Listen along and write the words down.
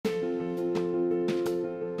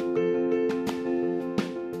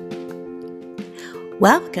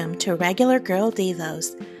Welcome to Regular Girl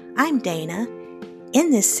Devos. I'm Dana. In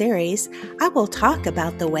this series, I will talk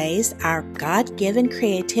about the ways our God-given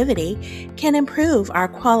creativity can improve our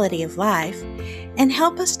quality of life and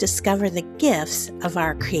help us discover the gifts of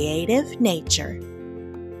our creative nature.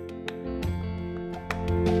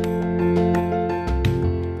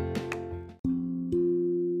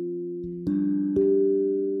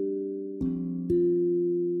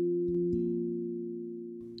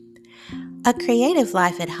 A creative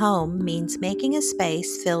life at home means making a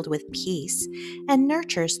space filled with peace and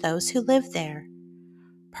nurtures those who live there.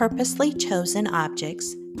 Purposely chosen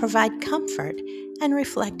objects provide comfort and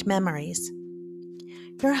reflect memories.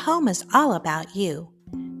 Your home is all about you,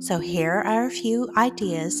 so here are a few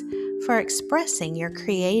ideas for expressing your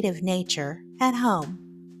creative nature at home.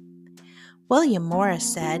 William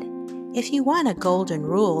Morris said, "If you want a golden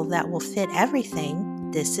rule that will fit everything,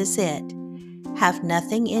 this is it. Have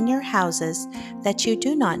nothing in your houses that you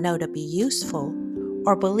do not know to be useful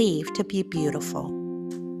or believe to be beautiful."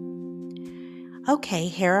 Okay,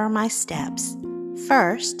 here are my steps.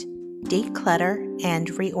 First, declutter and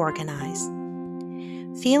reorganize.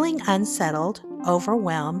 Feeling unsettled,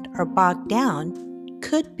 overwhelmed, or bogged down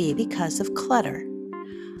could be because of clutter.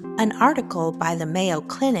 An article by the Mayo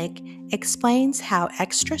Clinic explains how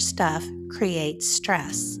extra stuff creates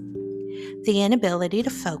stress, the inability to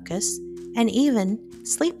focus, and even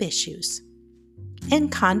sleep issues. In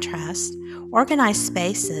contrast, organized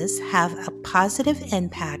spaces have a positive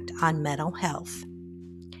impact on mental health.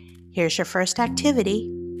 Here's your first activity.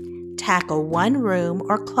 Tackle one room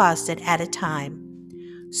or closet at a time.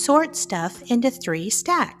 Sort stuff into 3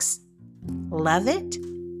 stacks. Love it?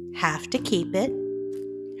 Have to keep it?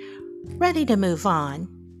 Ready to move on,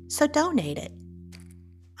 so donate it.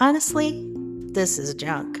 Honestly, this is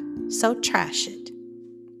junk, so trash it.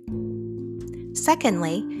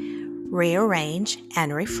 Secondly, rearrange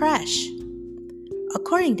and refresh.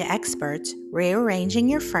 According to experts, rearranging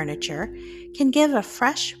your furniture can give a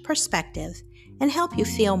fresh perspective and help you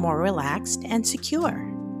feel more relaxed and secure.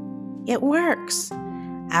 It works.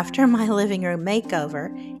 After my living room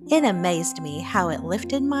makeover, it amazed me how it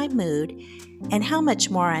lifted my mood and how much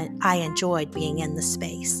more I enjoyed being in the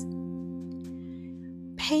space.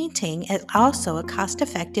 Painting is also a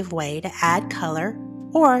cost-effective way to add color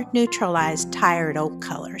or neutralize tired old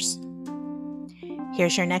colors.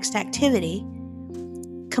 Here's your next activity.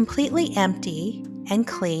 Completely empty and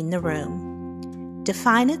clean the room.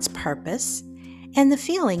 Define its purpose and the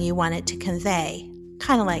feeling you want it to convey,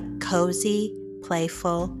 kind of like cozy,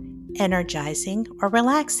 playful, energizing, or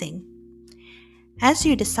relaxing. As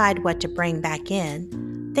you decide what to bring back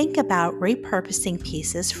in, think about repurposing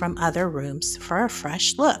pieces from other rooms for a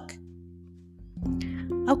fresh look.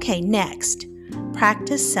 Okay, next.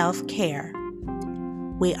 Practice self-care.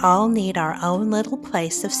 We all need our own little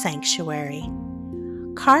place of sanctuary.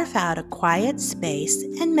 Carve out a quiet space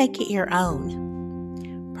and make it your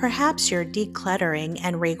own. Perhaps your decluttering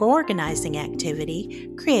and reorganizing activity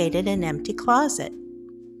created an empty closet.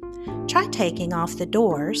 Try taking off the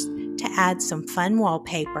doors to add some fun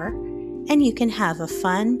wallpaper, and you can have a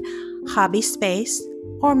fun hobby space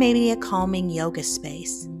or maybe a calming yoga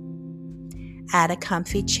space. Add a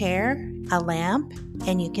comfy chair, a lamp,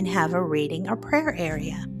 and you can have a reading or prayer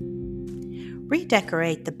area.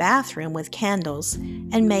 Redecorate the bathroom with candles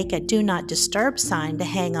and make a do not disturb sign to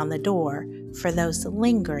hang on the door for those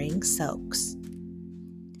lingering soaks.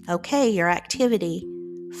 Okay, your activity.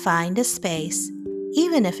 Find a space,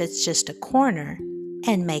 even if it's just a corner,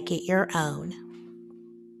 and make it your own.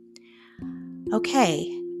 Okay,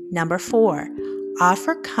 number 4,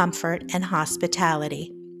 offer comfort and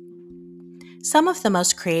hospitality. Some of the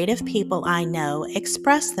most creative people I know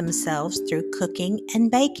express themselves through cooking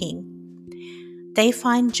and baking. They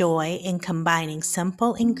find joy in combining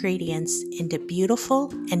simple ingredients into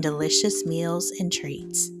beautiful and delicious meals and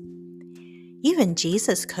treats. Even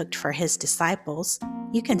Jesus cooked for his disciples.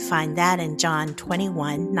 You can find that in John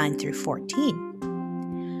 21, 9 through 14.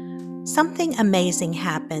 Something amazing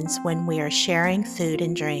happens when we are sharing food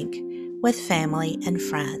and drink with family and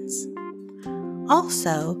friends.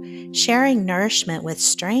 Also, sharing nourishment with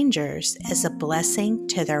strangers is a blessing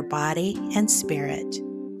to their body and spirit.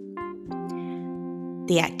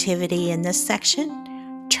 The activity in this section: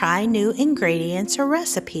 try new ingredients or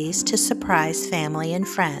recipes to surprise family and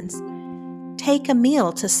friends. Take a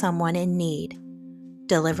meal to someone in need.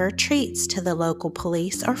 Deliver treats to the local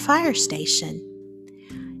police or fire station.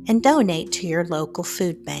 And donate to your local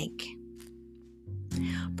food bank.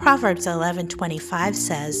 Proverbs 11:25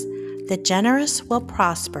 says, "The generous will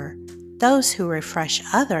prosper. Those who refresh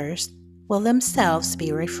others will themselves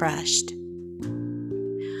be refreshed."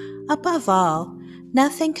 Above all,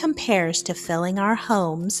 Nothing compares to filling our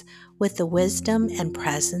homes with the wisdom and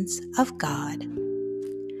presence of God.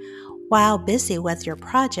 While busy with your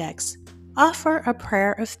projects, offer a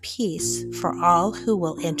prayer of peace for all who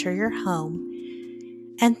will enter your home,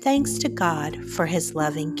 and thanks to God for His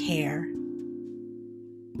loving care.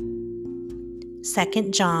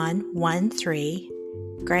 2 John 1:3,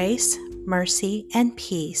 Grace, mercy, and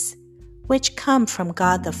peace, which come from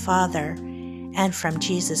God the Father and from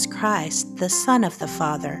Jesus Christ, the Son of the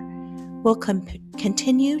Father, will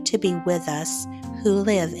continue to be with us who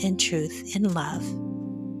live in truth and love.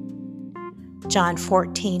 John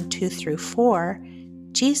 14:2-4,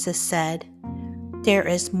 Jesus said, "There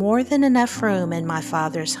is more than enough room in my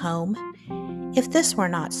Father's home. If this were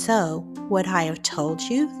not so, would I have told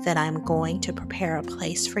you that I am going to prepare a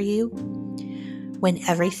place for you? When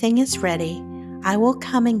everything is ready, I will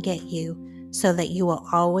come and get you, so that you will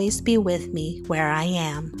always be with me where I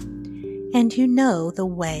am, and you know the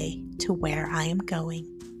way to where I am going."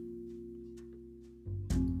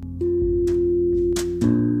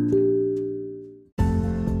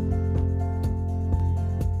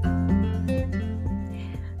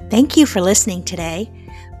 Thank you for listening today.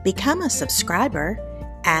 Become a subscriber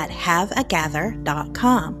at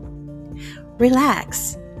haveagather.com.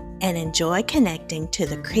 Relax and enjoy connecting to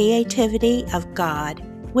the creativity of God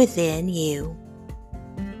within you.